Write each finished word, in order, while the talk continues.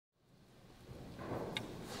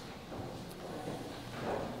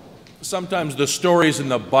Sometimes the stories in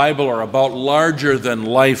the Bible are about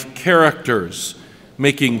larger-than-life characters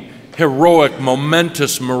making heroic,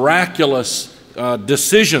 momentous, miraculous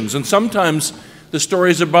decisions. And sometimes the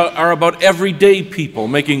stories are about everyday people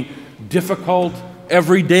making difficult,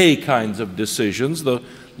 everyday kinds of decisions. The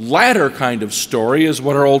latter kind of story is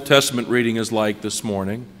what our Old Testament reading is like this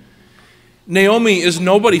morning. Naomi is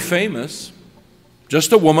nobody famous,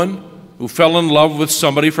 just a woman who fell in love with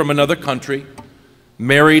somebody from another country,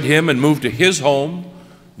 married him and moved to his home.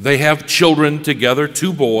 They have children together,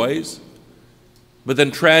 2 boys. But then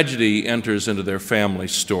tragedy enters into their family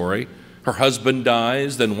story. Her husband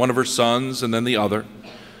dies, then one of her sons, and then the other.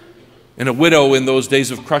 And a widow in those days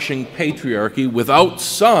of crushing patriarchy without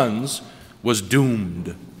sons was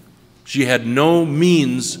doomed. She had no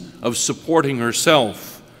means of supporting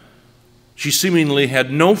herself. She seemingly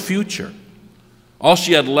had no future. All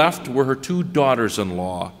she had left were her 2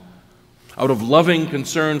 daughters-in-law. Out of loving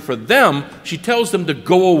concern for them, she tells them to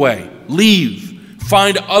go away, leave,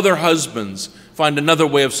 find other husbands, find another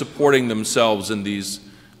way of supporting themselves in these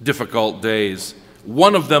difficult days.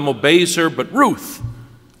 One of them obeys her, but Ruth,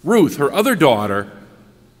 her other daughter,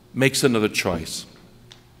 makes another choice.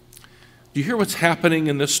 Do you hear what's happening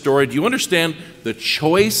in this story? Do you understand the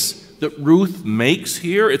choice that Ruth makes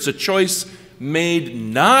here? It's a choice made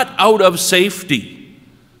not out of safety,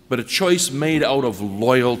 but a choice made out of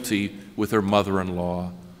loyalty with her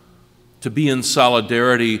mother-in-law, to be in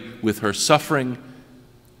solidarity with her suffering,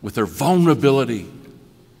 with her vulnerability,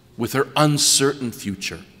 with her uncertain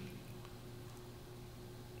future.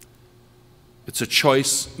 It's a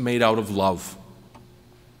choice made out of love.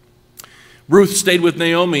 Ruth stayed with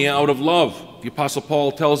Naomi out of love. The Apostle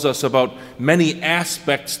Paul tells us about many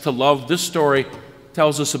aspects to love. This story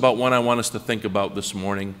tells us about one I want us to think about this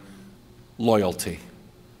morning: loyalty,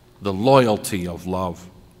 the loyalty of love.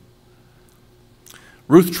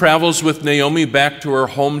 Ruth travels with Naomi back to her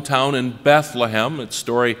hometown in Bethlehem. That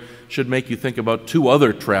story should make you think about 2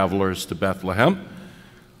 other travelers to Bethlehem.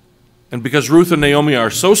 And because Ruth and Naomi are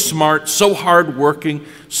so smart, so hardworking,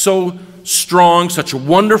 so strong, such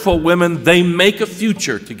wonderful women, they make a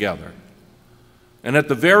future together. And at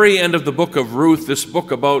the very end of the book of Ruth, this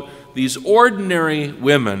book about these ordinary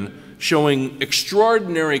women showing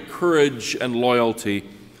extraordinary courage and loyalty,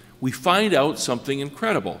 we find out something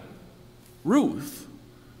incredible. Ruth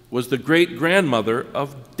was the great-grandmother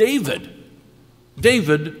of David,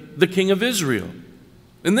 the king of Israel.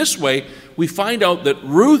 In this way, we find out that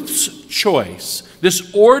Ruth's choice,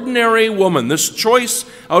 this ordinary woman, this choice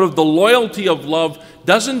out of the loyalty of love,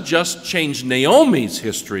 doesn't just change Naomi's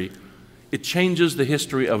history, it changes the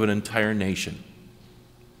history of an entire nation.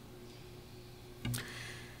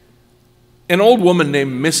 An old woman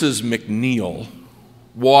named Mrs. McNeil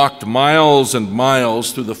walked miles and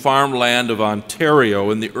miles through the farmland of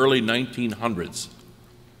Ontario in the early 1900s.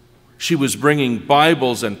 She was bringing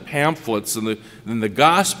Bibles and pamphlets and the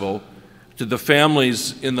gospel to the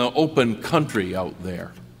families in the open country out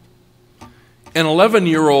there. An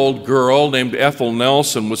 11-year-old girl named Ethel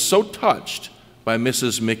Nelson was so touched by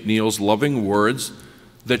Mrs. McNeil's loving words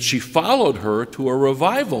that she followed her to a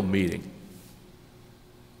revival meeting.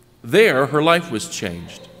 There, her life was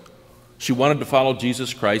changed. She wanted to follow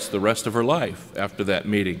Jesus Christ the rest of her life after that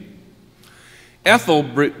meeting. Ethel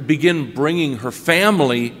began bringing her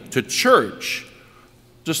family to church,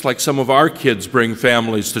 just like some of our kids bring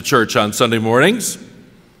families to church on Sunday mornings.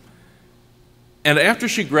 And after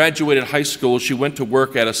she graduated high school, she went to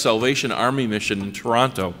work at a Salvation Army mission in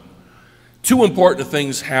Toronto. 2 important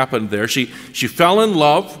things happened there. She fell in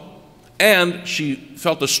love, and she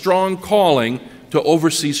felt a strong calling to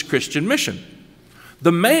overseas Christian mission.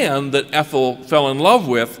 The man that Ethel fell in love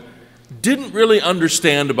with didn't really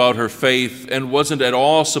understand about her faith and wasn't at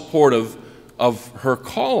all supportive of her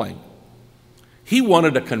calling. He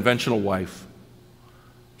wanted a conventional wife.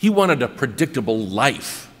 He wanted a predictable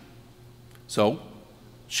life. So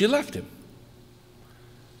she left him.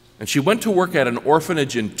 And she went to work at an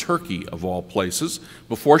orphanage in Turkey, of all places.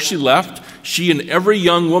 Before she left, she and every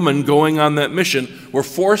young woman going on that mission were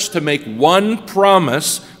forced to make one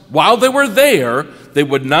promise. While they were there, they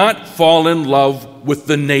would not fall in love with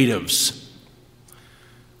the natives.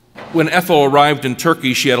 When Ethel arrived in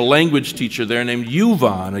Turkey, she had a language teacher there named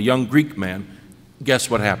Yuvan, a young Greek man. Guess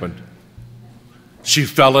what happened? She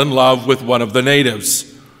fell in love with one of the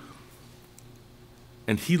natives.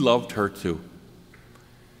 And he loved her too.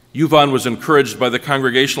 Yuvan was encouraged by the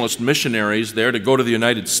Congregationalist missionaries there to go to the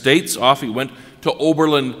United States. Off he went to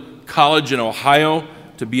Oberlin College in Ohio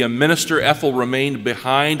to be a minister. Ethel remained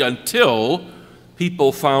behind until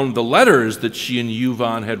people found the letters that she and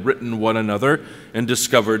Yuvan had written one another and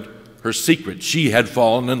discovered her secret. She had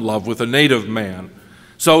fallen in love with a native man.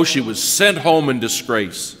 So she was sent home in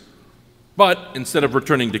disgrace. But instead of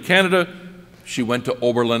returning to Canada, she went to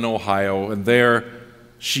Oberlin, Ohio, and there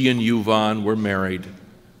she and Yvonne were married.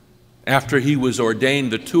 After he was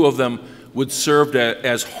ordained, the two of them would serve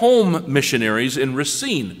as home missionaries in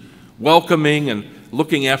Racine, welcoming and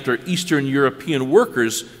looking after Eastern European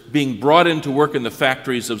workers being brought in to work in the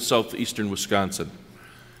factories of southeastern Wisconsin.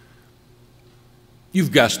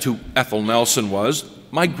 You've guessed who Ethel Nelson was,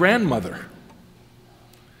 my grandmother.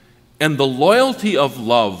 And the loyalty of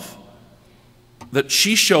love that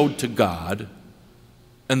she showed to God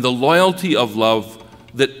and the loyalty of love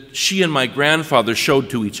that she and my grandfather showed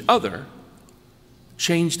to each other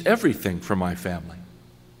changed everything for my family.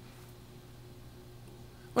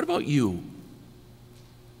 What about you?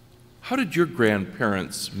 How did your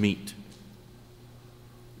grandparents meet?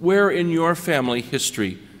 Where in your family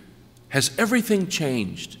history has everything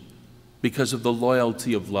changed because of the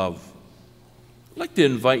loyalty of love? I'd like to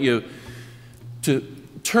invite you to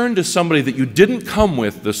turn to somebody that you didn't come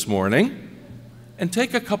with this morning and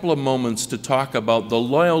take a couple of moments to talk about the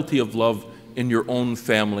loyalty of love in your own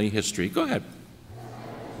family history. Go ahead.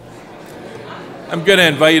 I'm going to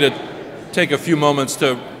invite you to take a few moments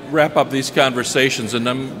to wrap up these conversations, and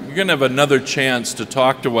you're going to have another chance to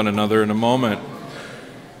talk to one another in a moment.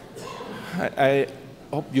 I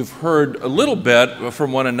hope you've heard a little bit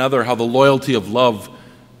from one another how the loyalty of love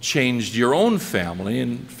changed your own family.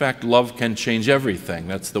 In fact, love can change everything.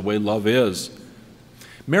 That's the way love is.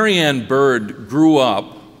 Mary Ann Bird grew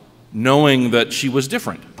up knowing that she was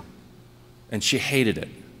different, and she hated it.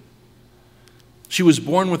 She was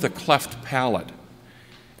born with a cleft palate,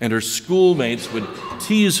 and her schoolmates would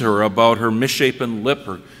tease her about her misshapen lip,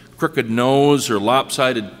 her crooked nose, her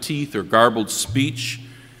lopsided teeth, her garbled speech.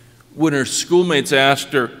 When her schoolmates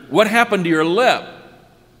asked her, "What happened to your lip?"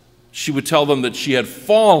 she would tell them that she had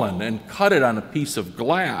fallen and cut it on a piece of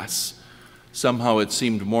glass. Somehow it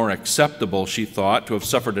seemed more acceptable, she thought, to have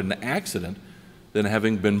suffered an accident than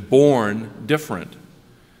having been born different.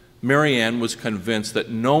 Mary Ann was convinced that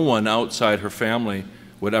no one outside her family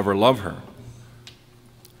would ever love her.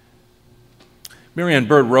 Mary Ann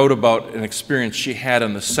Bird wrote about an experience she had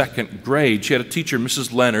in the second grade. She had a teacher,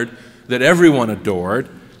 Mrs. Leonard, that everyone adored.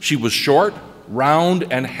 She was short, round,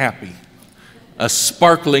 and happy, a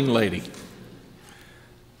sparkling lady.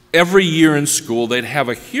 Every year in school, they'd have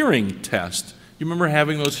a hearing test. You remember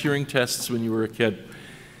having those hearing tests when you were a kid?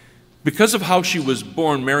 Because of how she was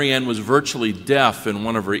born, Mary Ann was virtually deaf in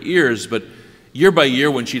one of her ears, but year by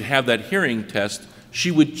year when she'd have that hearing test, she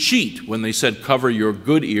would cheat. When they said, "Cover your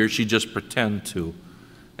good ear," she'd just pretend to.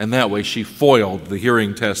 And that way she foiled the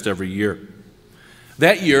hearing test every year.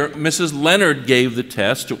 That year, Mrs. Leonard gave the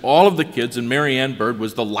test to all of the kids, and Mary Ann Bird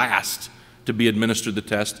was the last to be administered the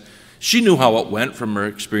test. She knew how it went from her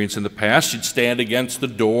experience in the past. She'd stand against the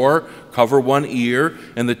door, cover one ear,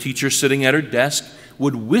 and the teacher sitting at her desk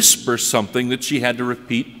would whisper something that she had to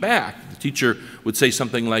repeat back. The teacher would say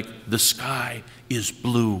something like, "The sky is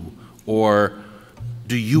blue," or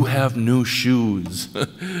 "Do you have new shoes?"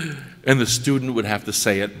 And the student would have to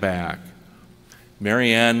say it back.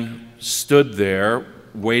 Mary Ann stood there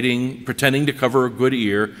waiting, pretending to cover a good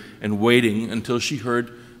ear, and waiting until she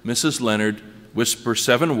heard Mrs. Leonard whisper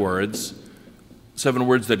 7 words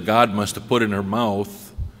that God must have put in her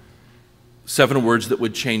mouth, 7 words that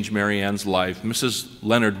would change Mary Ann's life. Mrs.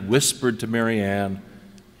 Leonard whispered to Mary Ann,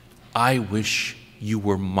 "I wish you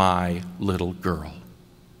were my little girl."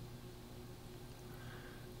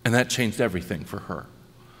 And that changed everything for her.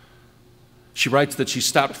 She writes that she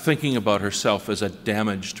stopped thinking about herself as a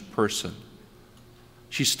damaged person.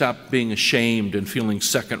 She stopped being ashamed and feeling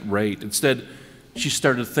second-rate. Instead, she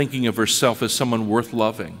started thinking of herself as someone worth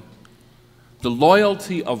loving. The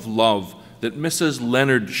loyalty of love that Mrs.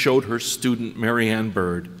 Leonard showed her student, Mary Ann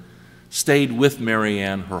Bird, stayed with Mary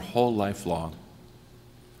Ann her whole life long.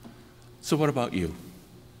 So what about you?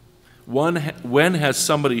 When has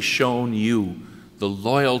somebody shown you the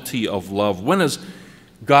loyalty of love? When has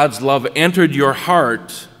God's love entered your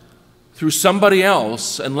heart through somebody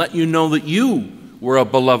else and let you know that you were a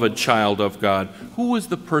beloved child of God? Who was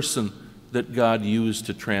the person that God used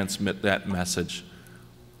to transmit that message?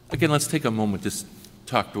 Again, let's take a moment to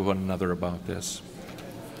talk to one another about this.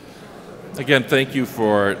 Again, thank you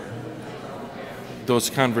for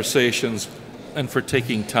those conversations and for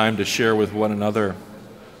taking time to share with one another.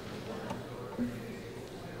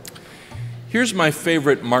 Here's my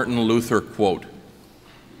favorite Martin Luther quote: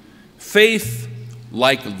 "Faith,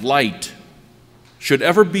 like light, should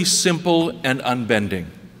ever be simple and unbending,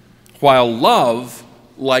 while love,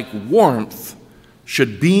 like warmth,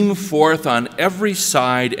 should beam forth on every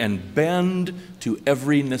side and bend to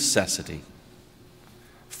every necessity.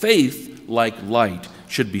 Faith, like light,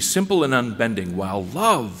 should be simple and unbending, while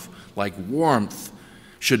love, like warmth,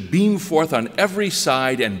 should beam forth on every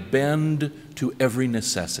side and bend to every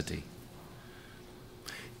necessity.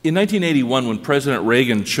 In 1981, when President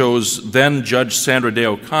Reagan chose then Judge Sandra Day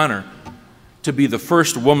O'Connor to be the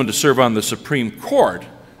first woman to serve on the Supreme Court,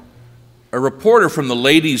 a reporter from the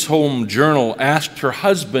Ladies' Home Journal asked her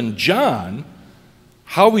husband, John,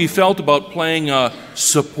 how he felt about playing a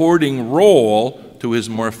supporting role to his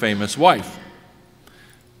more famous wife.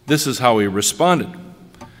 This is how he responded.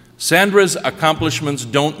 Sandra's accomplishments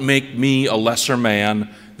don't make me a lesser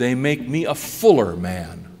man, they make me a fuller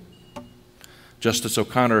man. Justice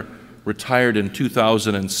O'Connor retired in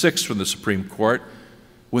 2006 from the Supreme Court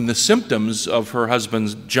when the symptoms of her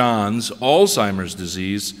husband John's Alzheimer's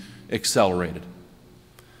disease accelerated.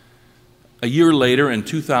 A year later, in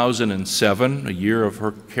 2007, a year of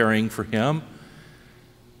her caring for him,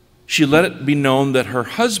 she let it be known that her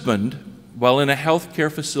husband, while in a health care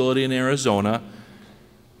facility in Arizona,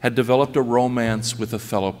 had developed a romance with a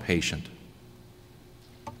fellow patient.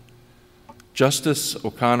 Justice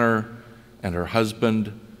O'Connor and her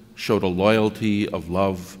husband showed a loyalty of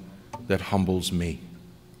love that humbles me.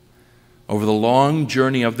 Over the long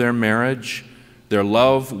journey of their marriage, their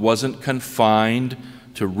love wasn't confined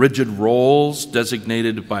to rigid roles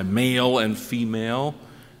designated by male and female.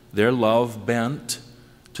 Their love bent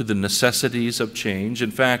to the necessities of change.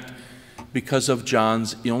 In fact, because of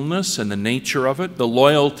John's illness and the nature of it, the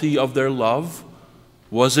loyalty of their love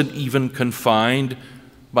wasn't even confined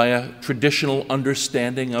by a traditional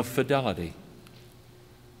understanding of fidelity.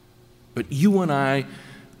 But you and I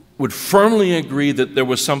would firmly agree that there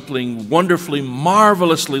was something wonderfully,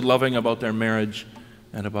 marvelously loving about their marriage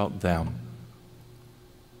and about them.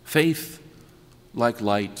 Faith, like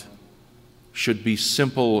light, should be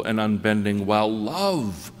simple and unbending, while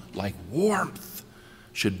love, like warmth,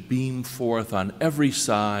 should beam forth on every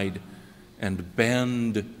side and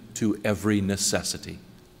bend to every necessity.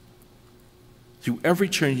 Through every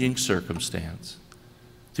changing circumstance,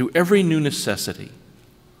 through every new necessity,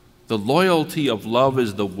 the loyalty of love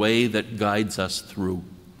is the way that guides us through.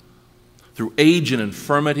 Through age and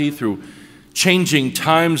infirmity, through changing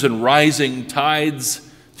times and rising tides,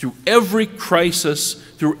 through every crisis,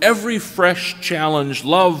 through every fresh challenge,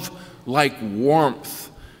 love, like warmth,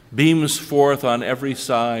 beams forth on every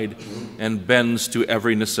side and bends to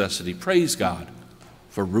every necessity. Praise God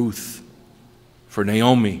for Ruth, for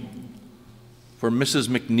Naomi, for Mrs.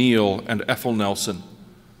 McNeil and Ethel Nelson,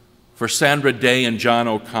 for Sandra Day and John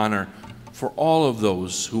O'Connor, for all of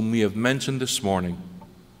those whom we have mentioned this morning,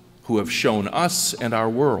 who have shown us and our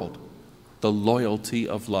world the loyalty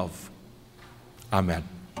of love. Amen.